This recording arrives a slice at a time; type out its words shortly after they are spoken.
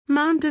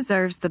Mom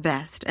deserves the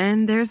best,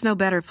 and there's no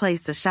better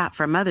place to shop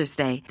for Mother's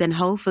Day than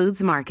Whole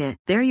Foods Market.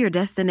 They're your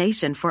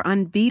destination for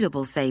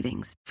unbeatable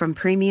savings, from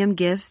premium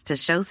gifts to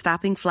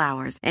show-stopping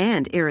flowers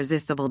and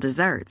irresistible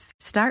desserts.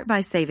 Start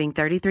by saving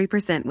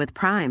 33% with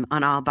Prime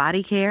on all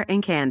body care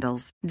and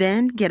candles.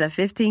 Then get a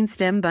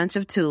 15-stem bunch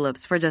of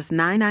tulips for just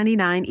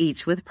 $9.99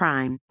 each with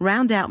Prime.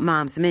 Round out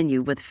Mom's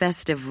menu with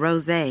festive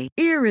rosé,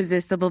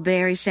 irresistible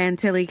berry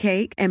chantilly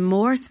cake, and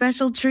more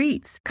special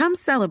treats. Come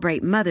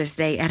celebrate Mother's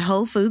Day at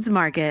Whole Foods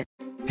Market.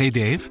 Hey,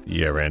 Dave.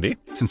 Yeah, Randy.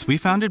 Since we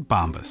founded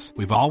Bombas,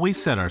 we've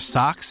always said our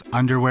socks,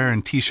 underwear,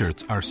 and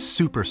T-shirts are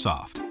super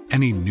soft.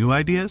 Any new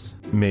ideas?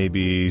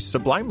 Maybe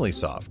sublimely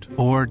soft.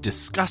 Or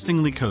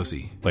disgustingly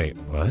cozy. Wait,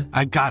 what?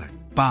 I got it.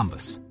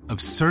 Bombas.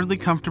 Absurdly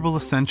comfortable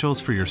essentials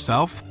for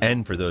yourself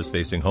and for those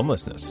facing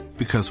homelessness.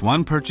 Because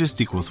one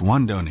purchased equals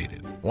one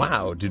donated.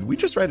 Wow, did we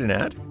just write an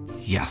ad?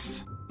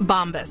 Yes.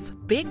 Bombas.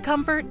 Big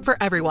comfort for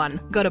everyone.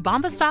 Go to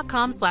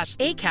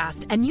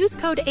bombas.com/ACAST and use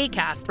code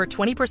ACAST for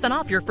 20%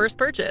 off your first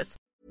purchase.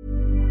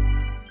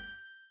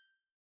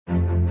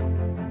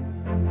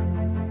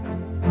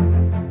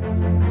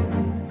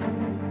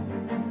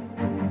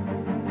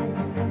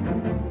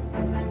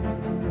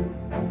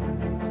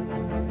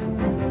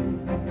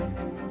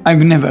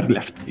 I've never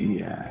left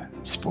the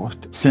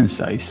sport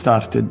since I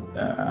started.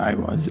 I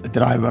was a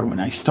driver. When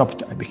I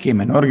stopped, I became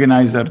an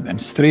organizer. Then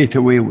straight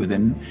away,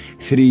 within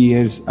 3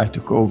 years, I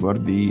took over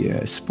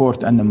the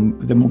sport and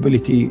the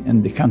mobility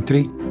in the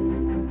country.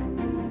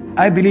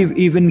 I believe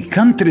even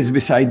countries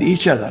beside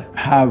each other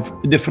have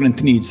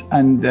different needs.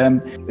 And,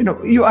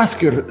 you ask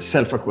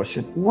yourself a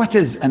question, what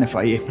is an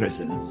FIA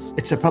president?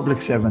 It's a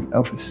public servant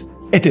office.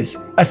 It is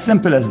as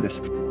simple as this.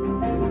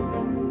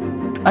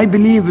 I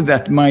believe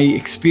that my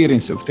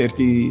experience of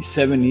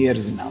 37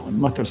 years now in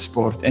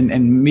motorsport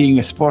and being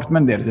a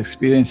sportman, there's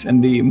experience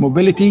in the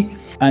mobility,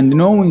 and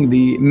knowing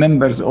the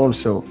members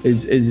also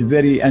is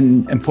very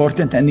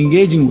important, and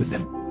engaging with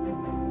them.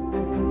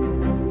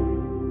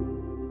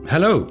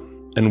 Hello,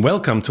 and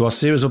welcome to our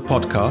series of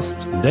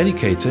podcasts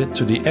dedicated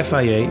to the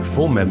FIA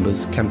For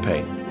Members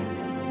campaign.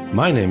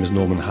 My name is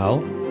Norman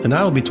Hull, and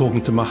I will be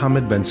talking to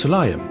Mohammed Ben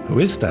Sulayem, who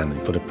is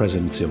standing for the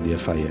presidency of the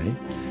FIA,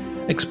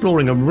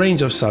 exploring a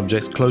range of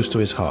subjects close to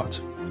his heart.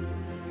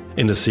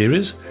 In the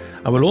series,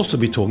 I will also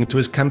be talking to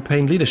his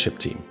campaign leadership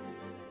team.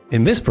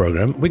 In this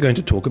program, we're going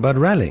to talk about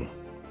rallying.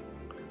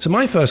 So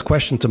my first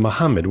question to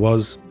Mohammed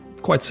was,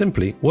 quite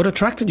simply, what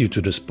attracted you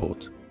to the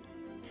sport?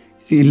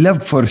 The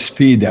love for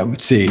speed, I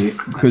would say,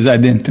 because I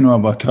didn't know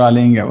about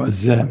rallying.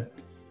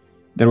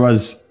 There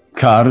was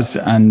cars,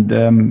 and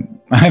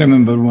I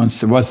remember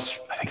once I was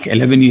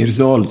 11 years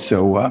old,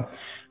 so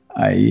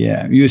I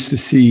used to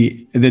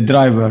see the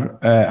driver,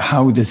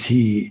 how does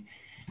he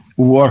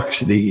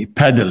works the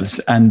pedals,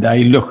 and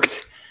I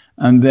looked.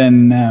 And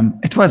then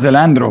it was a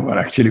Land Rover,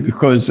 actually,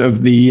 because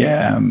of the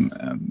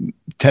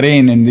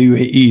terrain in the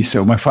UAE.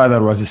 So my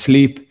father was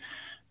asleep.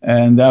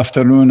 In the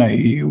afternoon,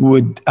 I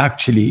would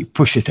actually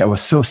push it. I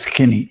was so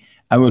skinny.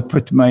 I would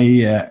put my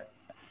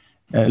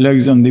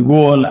legs on the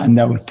wall, and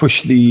I would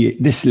push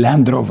this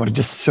Land Rover,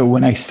 just so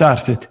when I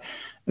started,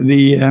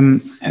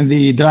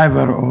 the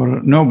driver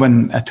or no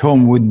one at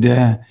home would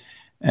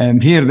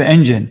hear the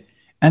engine.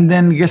 And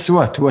then guess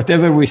what?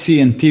 Whatever we see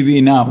in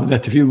TV now,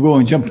 that if you go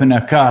and jump in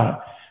a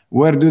car,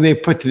 where do they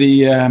put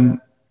the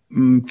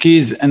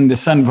keys and the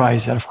sun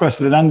visor? Of course,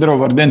 the Land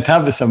Rover didn't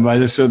have the sun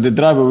visor, so the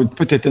driver would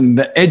put it in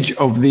the edge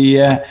of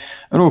the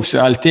roof. So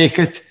I'll take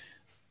it,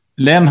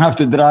 learn how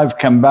to drive,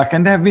 come back.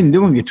 And I've been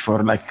doing it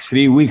for like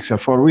 3 weeks or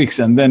 4 weeks.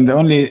 And then the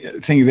only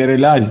thing they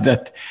realized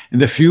that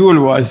the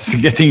fuel was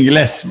getting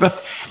less. But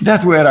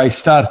that's where I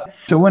started.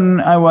 So when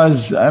I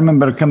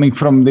remember coming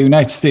from the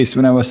United States,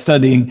 when I was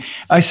studying,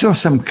 I saw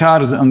some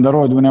cars on the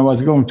road when I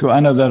was going to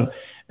another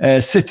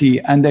city.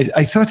 And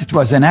I thought it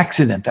was an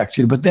accident,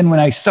 actually. But then when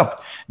I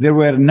stopped, there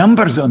were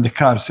numbers on the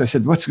car. So I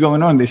said, what's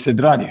going on? They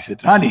said, rally. I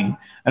said, rallying?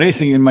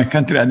 Racing in my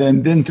country? I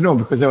didn't know,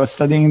 because I was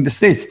studying in the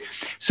States.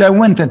 So I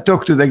went and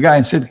talked to the guy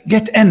and said,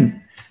 get in.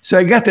 So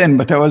I got in,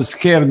 but I was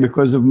scared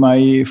because of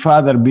my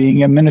father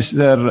being a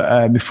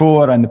minister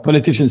before and a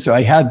politician. So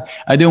I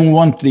didn't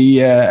want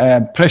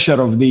the pressure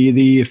of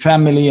the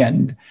family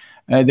and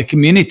the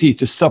community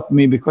to stop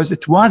me, because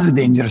it was a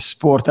dangerous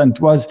sport. And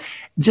it was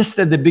just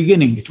at the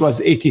beginning, it was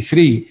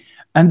 83.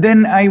 And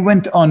then I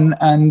went on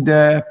and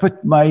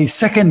put my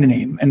second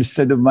name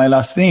instead of my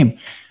last name.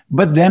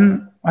 But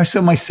then I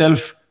saw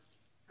myself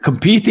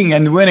competing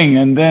and winning.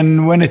 And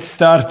then when it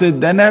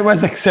started, then I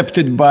was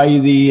accepted by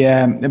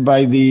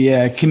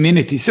the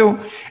community. So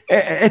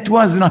it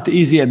was not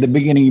easy at the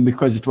beginning,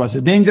 because it was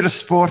a dangerous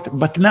sport.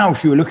 But now,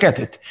 if you look at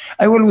it,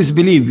 I always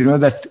believe,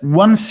 that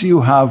once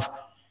you have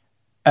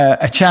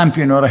a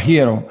champion or a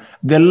hero,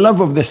 the love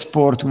of the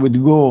sport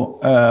would go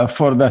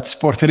for that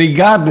sport,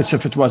 regardless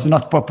if it was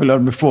not popular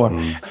before.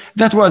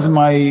 That was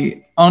my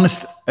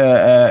honest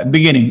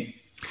beginning.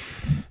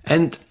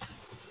 And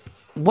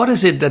what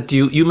is it that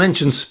you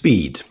mentioned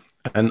speed?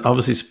 And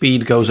obviously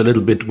speed goes a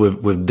little bit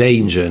with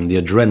danger and the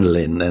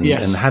adrenaline and,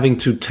 yes, and having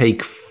to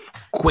take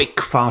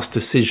quick, fast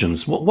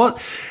decisions.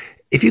 What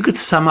If you could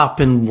sum up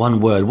in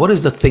one word, what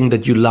is the thing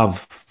that you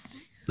love,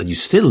 that you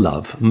still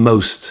love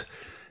most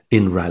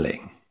in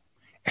rallying?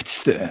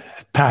 It's the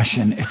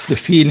passion. It's the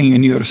feeling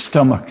in your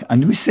stomach.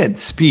 And we said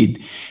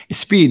speed.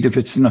 Speed, if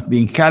it's not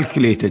being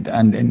calculated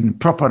and in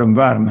proper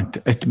environment,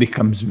 it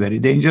becomes very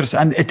dangerous,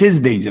 and it is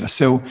dangerous.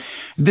 So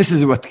this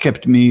is what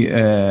kept me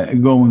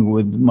going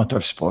with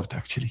motorsport,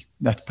 actually.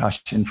 That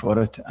passion for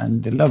it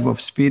and the love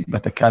of speed,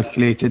 but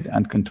calculated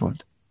and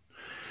controlled.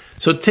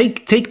 So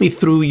take me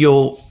through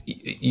your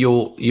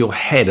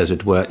head, as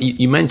it were.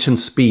 You mentioned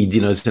speed,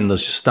 it's in the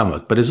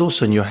stomach, but it's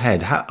also in your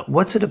head.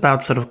 What's it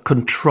about sort of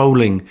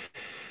controlling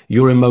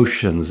your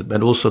emotions,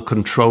 but also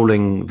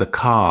controlling the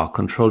car,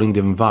 controlling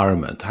the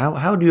environment?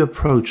 How do you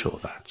approach all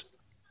that?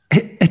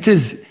 It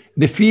is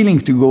the feeling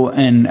to go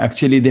in,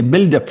 actually, the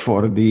build-up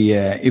for the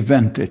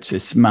event.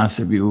 It's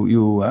massive.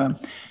 Your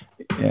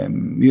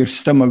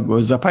stomach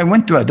goes up. I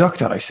went to a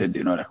doctor. I said,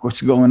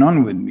 what's going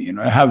on with me?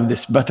 I have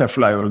this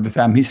butterfly all the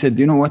time. He said,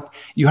 you know what?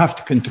 You have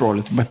to control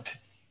it. But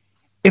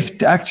if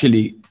it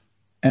actually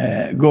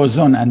goes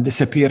on and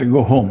disappear,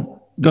 go home.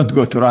 Don't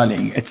go to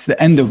rallying. It's the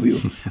end of you.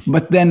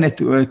 But then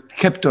it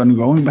kept on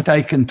going, but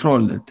I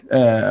controlled it.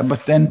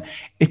 But then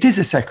it is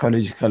a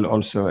psychological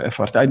also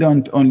effort. I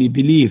don't only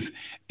believe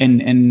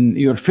in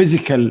your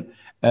physical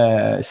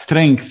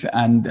strength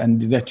and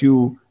that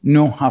you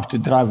know how to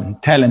drive and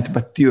talent,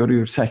 but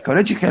your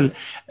psychological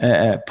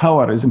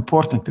power is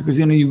important, because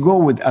you go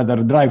with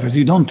other drivers,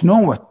 you don't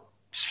know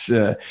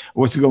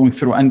what's going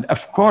through, and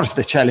of course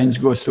the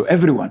challenge goes to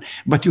everyone,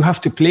 but you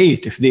have to play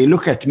it. If they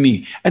look at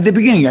me at the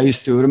beginning, I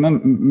used to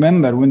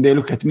remember when they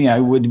look at me, I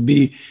would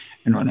be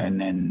in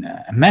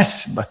a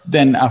mess. But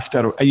then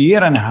after a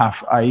year and a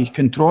half, I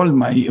controlled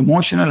my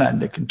emotional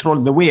and I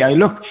controlled the way I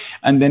look.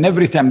 And then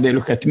every time they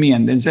look at me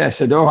and then I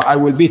said, oh, I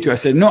will beat you. I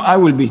said, no, I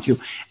will beat you.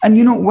 And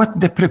you know what?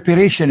 The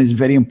preparation is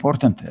very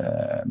important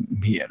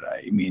here.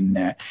 I mean,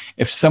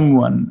 if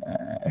someone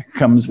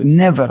comes,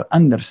 never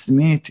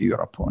underestimate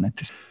your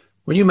opponent.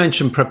 When you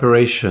mention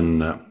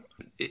preparation,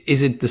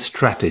 is it the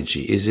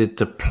strategy? Is it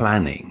the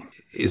planning?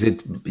 Is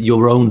it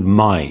your own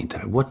mind?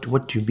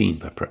 What do you mean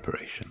by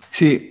preparation?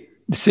 See,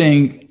 the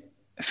saying,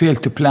 fail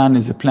to plan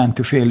is a plan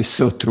to fail, is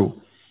so true.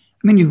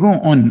 I mean, you go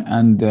on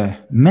and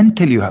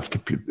mentally you have to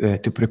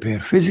prepare.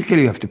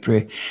 Physically you have to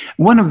prepare.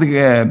 One of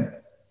the,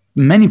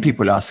 many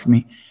people ask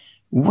me,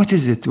 what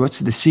is it? What's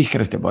the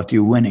secret about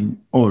you winning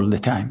all the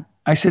time?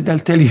 I said, I'll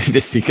tell you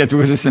the secret,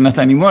 because it's not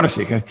anymore a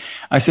secret.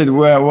 I said,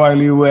 while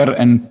you were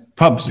in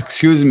pubs,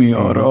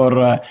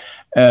 or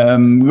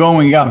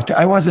going out,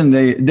 I was in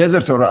the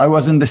desert, or I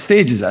was in the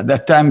stages. At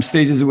that time,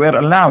 stages were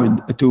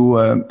allowed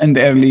to, in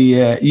the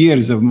early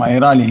years of my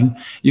rallying,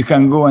 you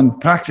can go and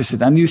practice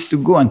it. And I used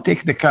to go and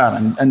take the car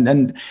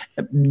and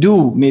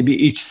do maybe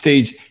each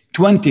stage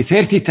 20,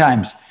 30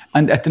 times.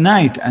 And at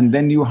night, and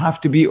then you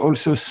have to be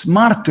also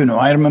smart to know.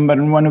 I remember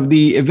in one of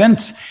the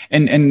events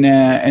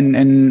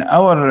in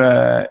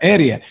our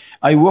area,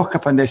 I woke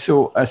up and I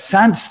saw a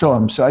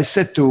sandstorm. So I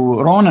said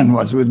to Ronan,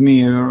 was with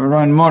me,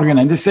 Ronan Morgan,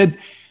 and they said,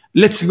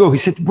 let's go. He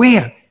said,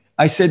 where?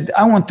 I said,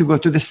 I want to go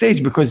to the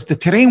stage because the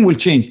terrain will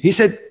change. He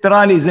said, the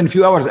rally is in a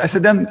few hours. I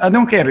said, I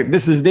don't care.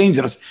 This is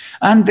dangerous.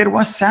 And there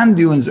was sand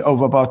dunes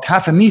of about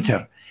 0.5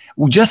 meter,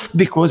 just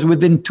because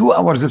within 2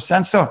 hours of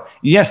sandstorm.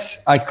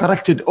 Yes, I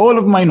corrected all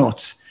of my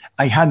notes.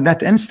 I had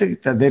that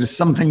instinct that there is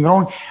something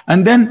wrong.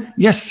 And then,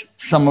 yes,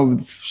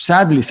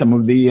 sadly, some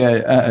of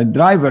the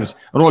drivers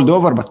rolled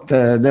over, but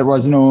there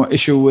was no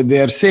issue with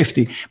their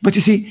safety. But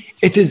you see,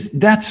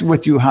 that's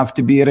what you have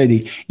to be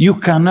ready. You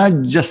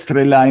cannot just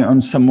rely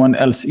on someone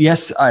else.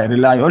 Yes, I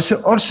rely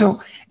also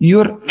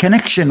your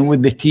connection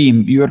with the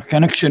team, your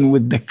connection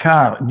with the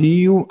car.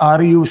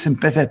 Are you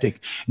sympathetic?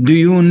 Do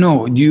you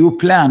know? Do you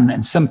plan?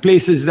 In some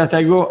places that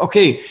I go,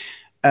 okay,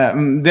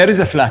 there is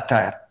a flat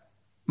tire.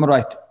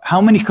 Right.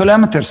 How many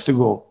kilometers to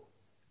go?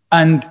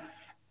 And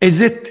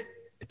is it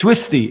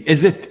twisty?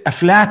 Is it a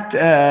flat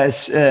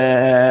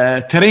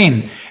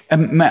terrain?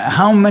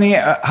 How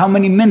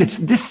many minutes?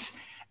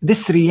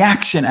 This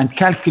reaction and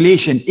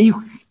calculation,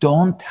 you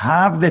don't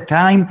have the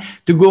time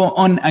to go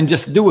on and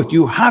just do it.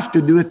 You have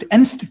to do it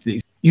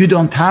instantly. You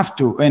don't have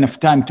enough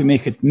time to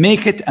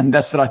make it, and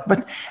that's right.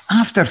 But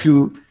after a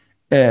few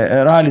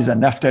rallies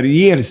and after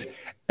years,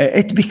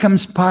 it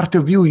becomes part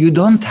of you. You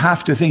don't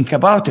have to think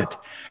about it.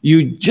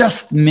 You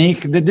just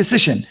make the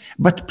decision.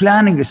 But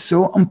planning is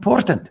so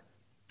important.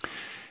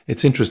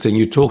 It's interesting.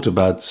 You talked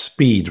about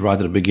speed right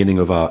at the beginning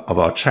of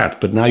our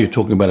chat, but now you're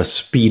talking about a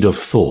speed of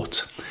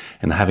thought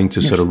and having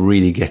to sort of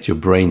really get your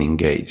brain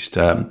engaged.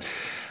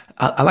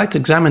 I'd like to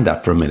examine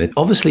that for a minute.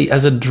 Obviously,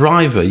 as a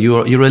driver,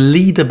 you're a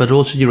leader, but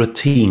also you're a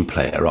team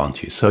player,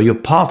 aren't you? So you're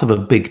part of a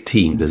big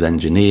team. There's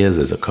engineers,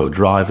 there's a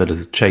co-driver,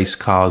 there's chase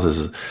cars,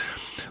 there's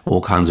all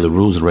kinds of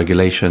rules and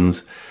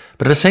regulations.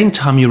 But at the same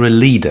time, you're a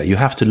leader. You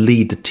have to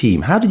lead the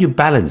team. How do you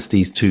balance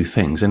these two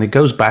things? And it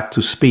goes back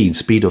to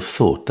speed of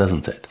thought,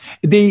 doesn't it?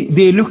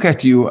 They look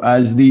at you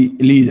as the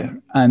leader.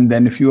 And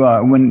then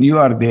when you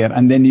are there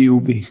and then you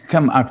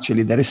become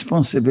actually, the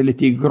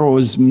responsibility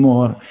grows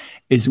more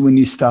is when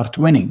you start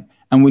winning.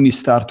 And when you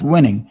start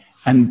winning,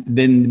 And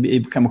then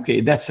it become,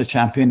 okay, that's a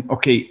champion.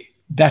 Okay,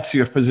 that's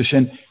your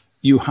position.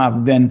 You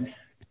have then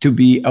to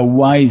be a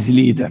wise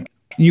leader.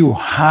 You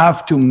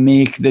have to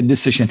make the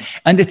decision.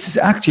 And it's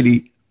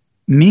actually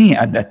me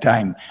at that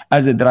time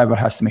as a driver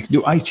has to make.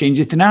 Do I change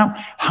it now?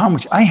 How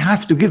much? I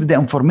have to give the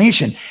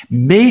information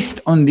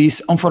based on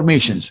these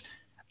informations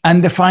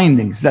and the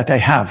findings that I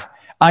have.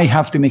 I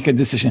have to make a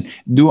decision.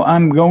 Do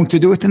I'm going to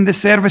do it in the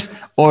service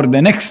or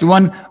the next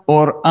one,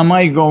 or am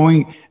I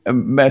going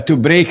to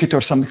break it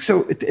or something?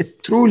 So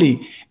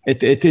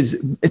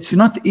it's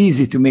not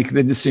easy to make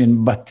the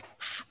decision, but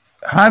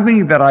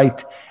having the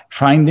right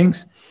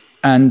findings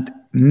and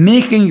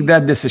making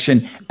that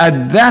decision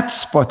at that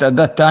spot, at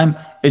that time,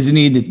 is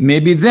needed.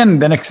 Maybe then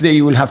the next day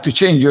you will have to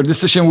change. Your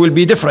decision will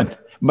be different,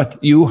 but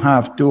you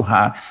have to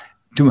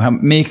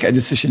make a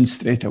decision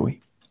straight away.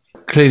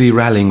 Clearly,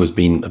 rallying has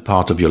been a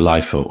part of your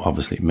life for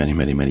obviously many,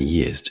 many, many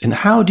years. And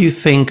how do you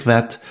think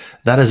that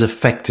has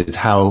affected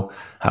how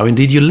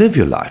indeed you live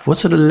your life? What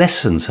sort of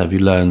lessons have you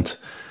learned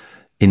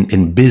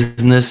in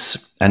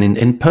business and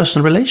in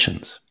personal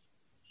relations?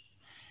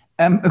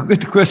 A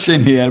good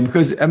question here,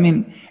 because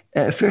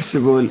first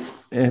of all,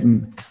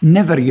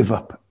 never give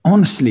up.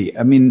 Honestly,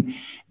 in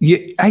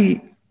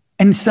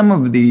some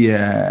of the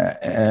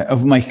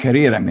of my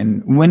career,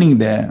 winning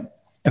the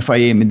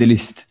FIA Middle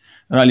East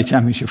Rally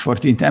Championship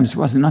 14 times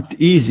was not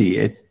easy.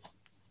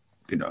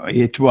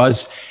 It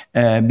was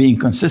being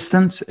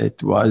consistent.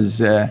 It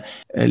was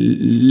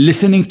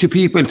listening to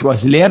people. It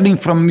was learning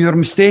from your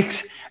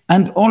mistakes,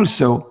 and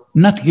also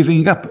not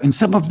giving up. In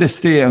some of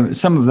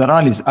the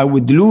rallies, I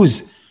would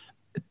lose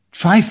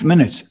 5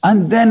 minutes,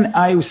 and then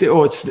I would say,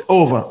 "Oh, it's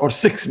over," or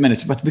 6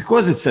 minutes. But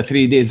because it's a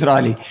 3 days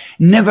rally,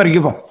 never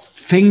give up.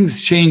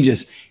 Things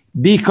changes.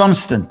 Be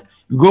constant.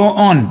 Go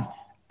on.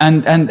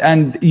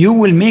 And you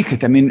will make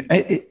it.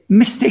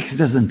 Mistakes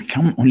doesn't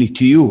come only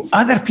to you.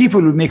 Other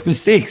people will make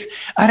mistakes.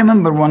 I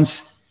remember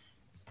once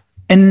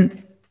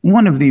in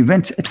one of the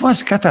events, it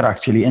was Qatar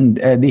actually, and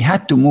they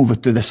had to move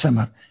it to the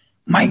summer.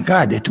 My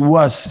God, it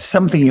was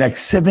something like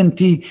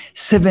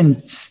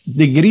 77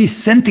 degrees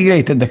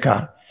centigrade in the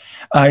car.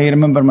 I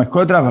remember my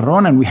co-driver,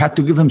 Ronan, we had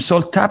to give him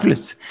salt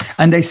tablets.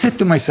 And I said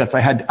to myself, I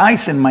had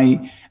ice in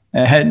my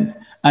head,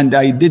 and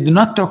I did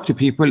not talk to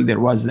people. There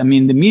was, the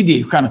media,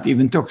 you cannot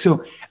even talk.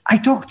 So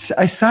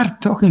I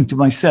started talking to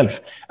myself.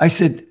 I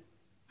said,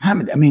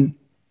 Mohammed,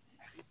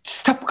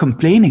 stop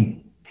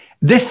complaining.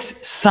 This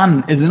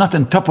sun is not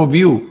on top of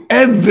you.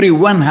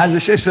 Everyone has a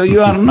share, so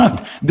you are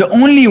not the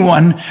only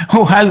one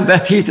who has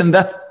that heat in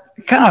that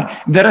car,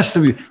 the rest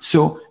of you.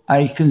 So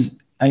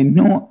I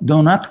know,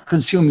 do not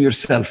consume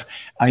yourself.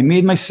 I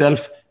made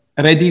myself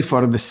ready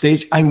for the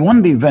stage. I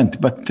won the event,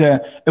 but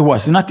it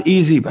was not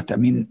easy. But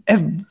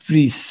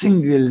every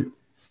single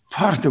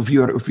part of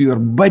your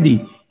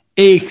body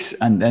aches,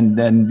 and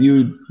then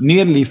you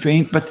nearly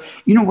faint. But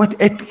you know what?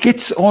 It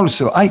gets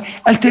also.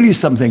 I'll tell you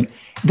something.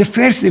 The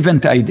first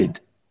event I did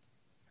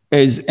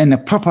is in a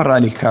proper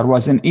rally car.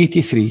 Was in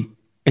 '83.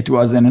 It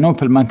was in an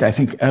Opel Manta,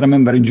 I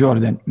remember, in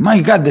Jordan.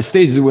 My God, the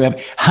stages were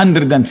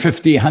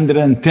 150,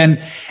 110.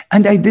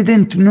 And I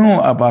didn't know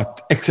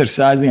about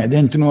exercising. I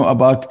didn't know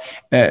about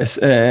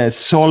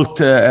salt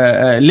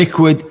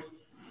liquid.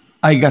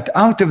 I got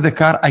out of the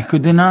car. I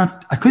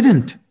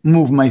couldn't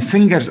move my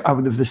fingers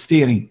out of the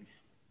steering.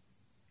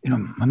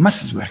 My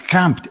muscles were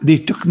cramped. They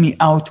took me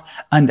out,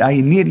 and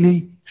I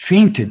nearly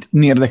fainted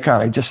near the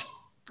car. I just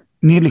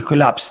nearly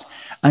collapsed.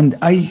 And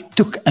I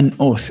took an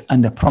oath,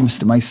 and I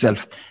promised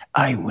myself,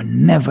 I will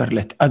never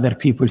let other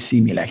people see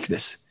me like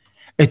this.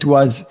 It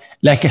was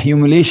like a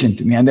humiliation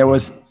to me. And I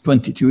was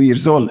 22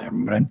 years old, I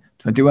remember,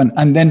 21.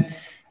 And then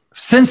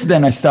since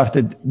then, I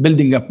started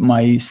building up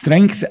my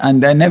strength,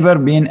 and I never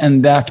been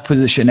in that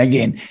position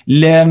again.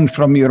 Learn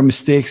from your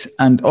mistakes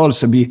and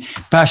also be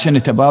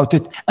passionate about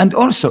it. And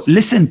also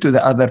listen to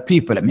the other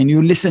people.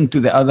 You listen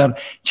to the other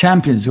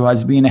champions who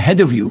has been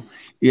ahead of you.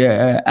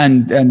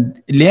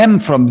 And learn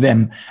from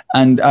them.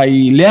 And I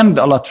learned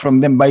a lot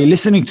from them by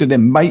listening to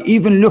them, by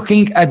even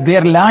looking at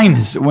their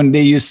lines when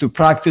they used to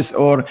practice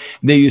or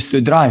they used to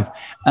drive.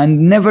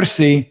 And never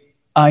say,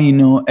 I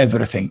know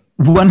everything.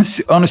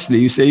 Once, honestly,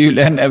 you say you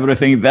learn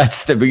everything,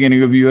 that's the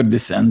beginning of your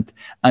descent,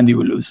 and you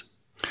will lose.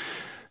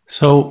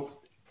 So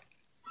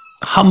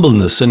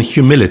humbleness and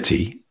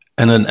humility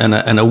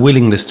and a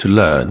willingness to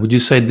learn, would you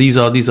say these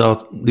are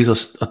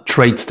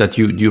traits that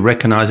you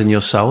recognize in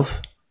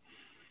yourself?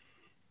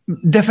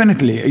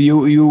 Definitely,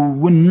 you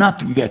will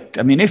not get.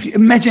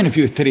 Imagine if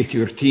you treat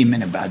your team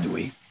in a bad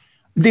way,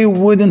 they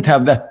wouldn't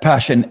have that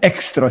passion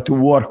extra to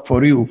work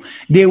for you.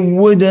 They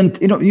wouldn't.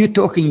 You're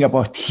talking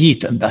about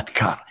heat in that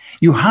car.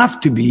 You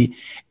have to be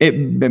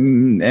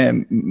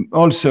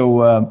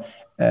also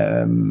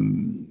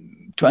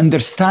to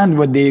understand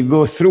what they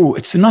go through.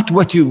 It's not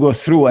what you go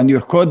through and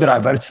your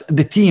co-driver. It's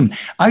the team.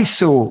 I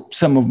saw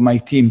some of my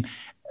team;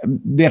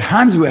 their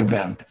hands were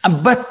burned,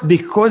 but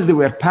because they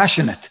were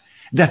passionate,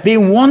 that they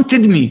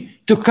wanted me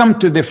to come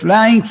to the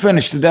flying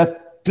finish, to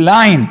that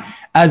line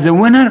as a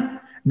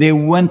winner, they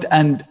went,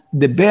 and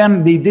the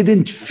burn, they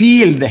didn't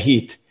feel the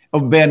heat.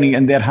 of burning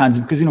in their hands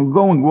because,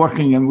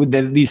 working and with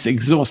these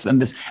exhaust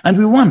and this, and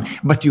we won.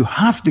 But you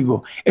have to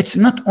go. It's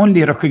not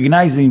only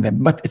recognizing them,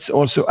 but it's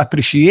also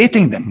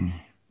appreciating them.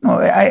 No,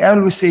 I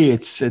always say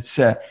it's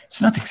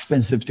not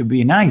expensive to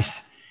be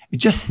nice. You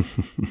just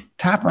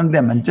tap on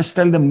them and just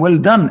tell them, well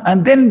done.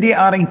 And then they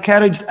are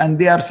encouraged and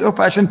they are so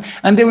passionate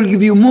and they will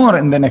give you more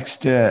in the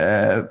next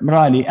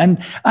rally. And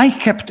I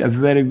kept a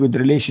very good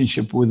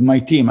relationship with my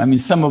team. I mean,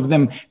 some of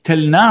them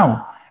till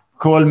now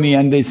call me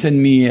and they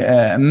send me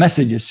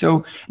messages.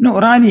 So,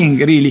 rallying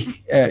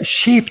really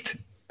shaped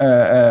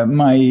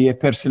my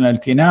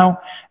personality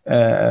now.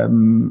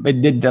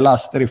 It did the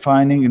last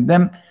refining in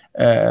them,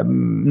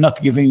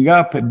 not giving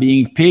up,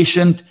 being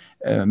patient,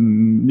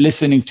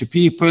 listening to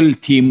people,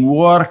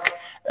 teamwork,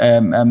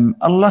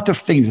 a lot of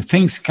things.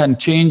 Things can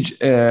change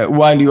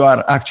while you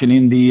are actually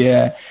in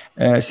the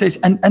stage,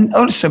 and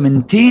also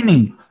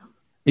maintaining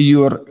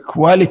your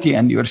quality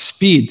and your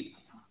speed.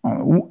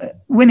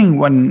 Winning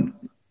one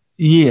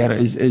year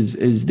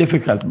is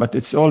difficult, but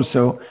it's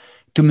also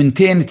to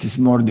maintain it is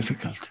more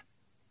difficult.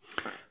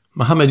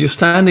 Mohammed, you're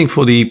standing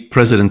for the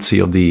presidency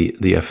of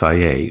the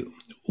FIA.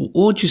 What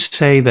would you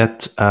say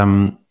that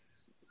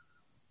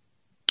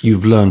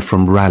you've learned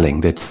from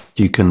rallying that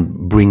you can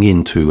bring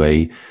into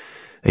a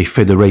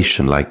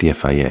federation like the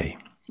FIA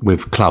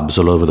with clubs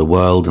all over the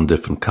world and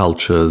different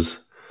cultures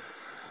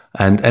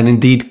and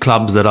indeed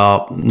clubs that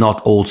are not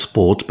all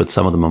sport, but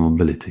some of them are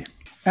mobility?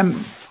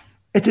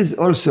 It is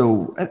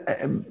also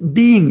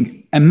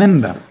being a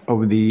member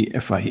of the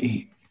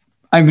FIA.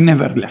 I've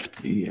never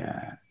left the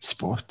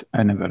sport.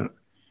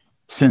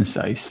 Since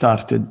I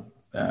started,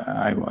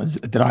 I was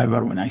a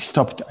driver. When I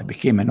stopped, I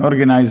became an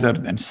organizer.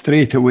 Then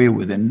straight away,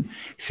 within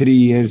 3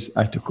 years,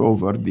 I took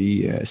over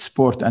the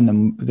sport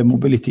and the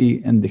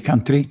mobility in the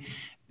country.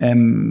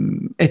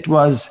 It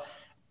was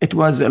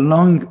a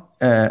long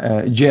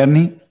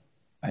journey.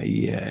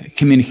 I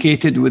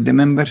communicated with the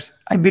members.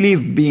 I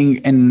believe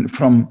being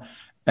from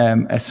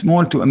a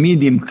small to a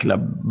medium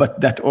club,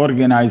 but that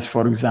organize,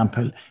 for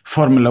example,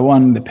 Formula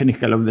One, the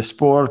pinnacle of the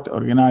sport,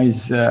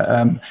 organize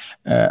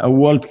a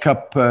World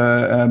Cup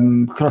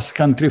cross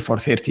country for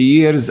 30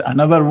 years,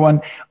 another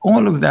one.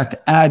 All of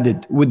that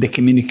added with the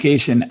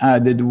communication,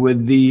 added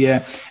with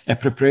the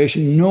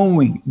preparation,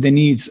 knowing the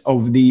needs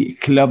of the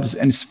clubs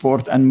in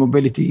sport and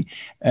mobility,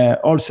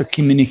 also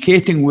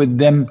communicating with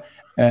them,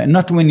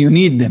 not when you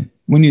need them,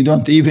 when you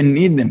don't even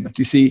need them, but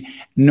you see,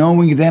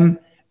 knowing them,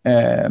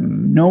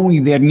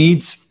 knowing their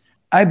needs.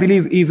 I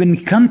believe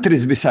even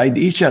countries beside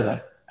each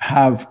other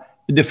have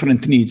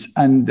different needs.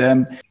 And,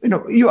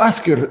 you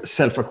ask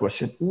yourself a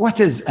question, what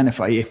is an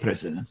FIA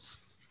president?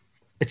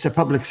 It's a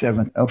public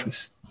servant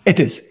office. It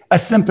is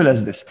as simple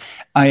as this.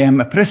 I am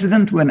a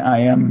president when I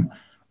am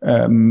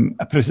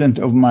a president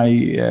of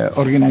my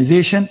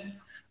organization.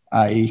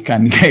 I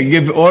can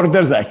give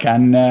orders, I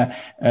can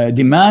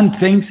demand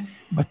things,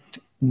 but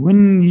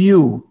when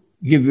you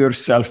give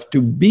yourself to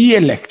be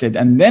elected,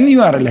 and then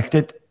you are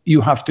elected,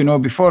 you have to know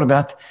before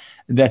that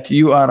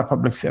you are a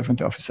public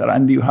servant officer,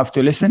 and you have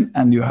to listen,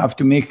 and you have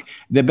to make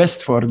the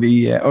best for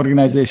the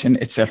organization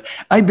itself.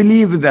 I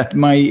believe that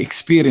my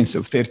experience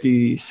of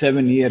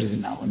 37 years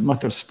now in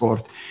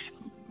motorsport,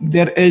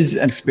 there is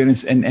an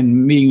experience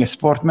in being a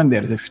sportsman,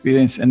 there is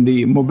experience in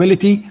the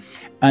mobility,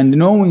 and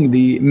knowing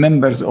the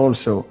members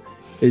also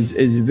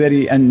is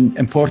very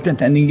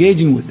important, and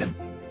engaging with them.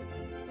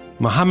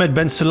 Mohammed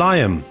Ben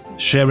Sulayem,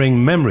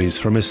 sharing memories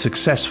from his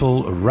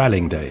successful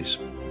rallying days,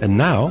 and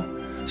now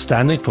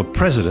standing for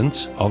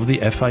president of the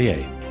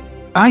FIA.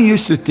 I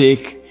used to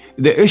take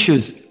the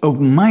issues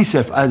of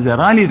myself as a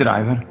rally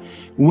driver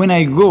when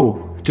I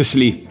go to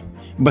sleep.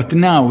 But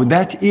now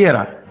that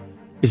era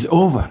is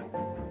over.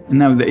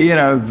 Now the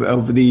era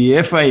of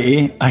the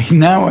FIA,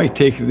 I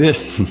take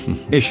this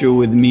issue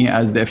with me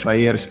as the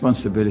FIA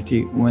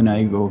responsibility when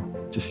I go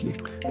to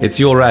sleep. It's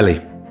your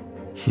rally.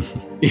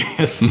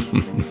 Yes.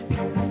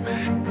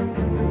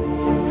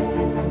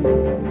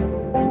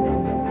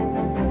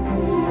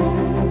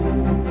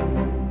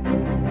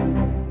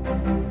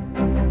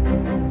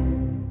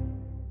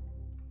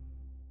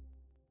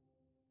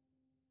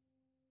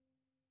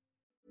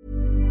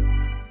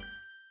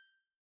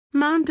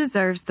 Mom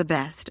deserves the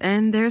best,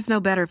 and there's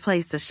no better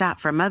place to shop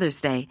for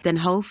Mother's Day than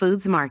Whole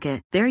Foods Market.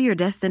 They're your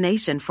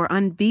destination for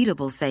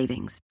unbeatable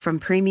savings, from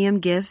premium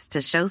gifts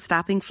to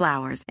show-stopping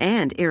flowers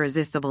and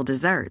irresistible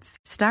desserts.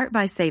 Start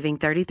by saving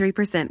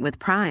 33% with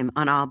Prime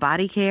on all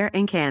body care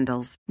and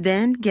candles.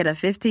 Then get a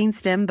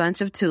 15-stem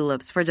bunch of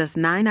tulips for just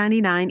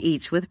 $9.99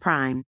 each with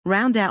Prime.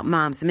 Round out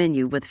Mom's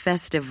menu with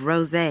festive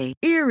rosé,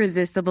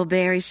 irresistible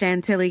berry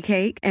chantilly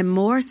cake, and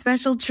more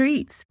special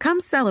treats.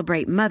 Come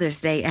celebrate Mother's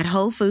Day at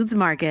Whole Foods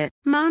Market.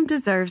 Mom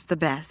deserves the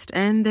best,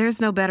 and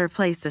there's no better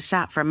place to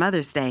shop for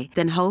Mother's Day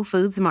than Whole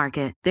Foods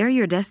Market. They're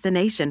your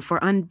destination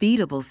for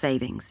unbeatable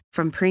savings,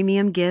 from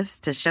premium gifts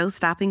to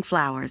show-stopping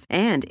flowers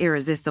and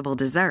irresistible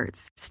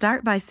desserts.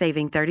 Start by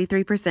saving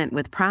 33%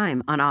 with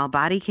Prime on all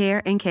body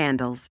care and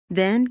candles.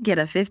 Then get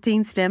a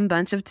 15-stem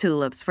bunch of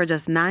tulips for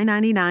just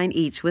 $9.99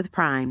 each with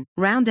Prime.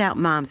 Round out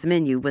Mom's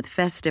menu with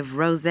festive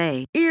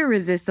rosé,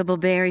 irresistible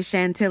berry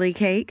chantilly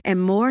cake,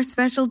 and more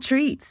special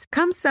treats.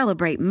 Come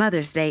celebrate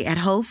Mother's Day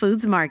at Whole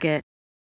Foods Market.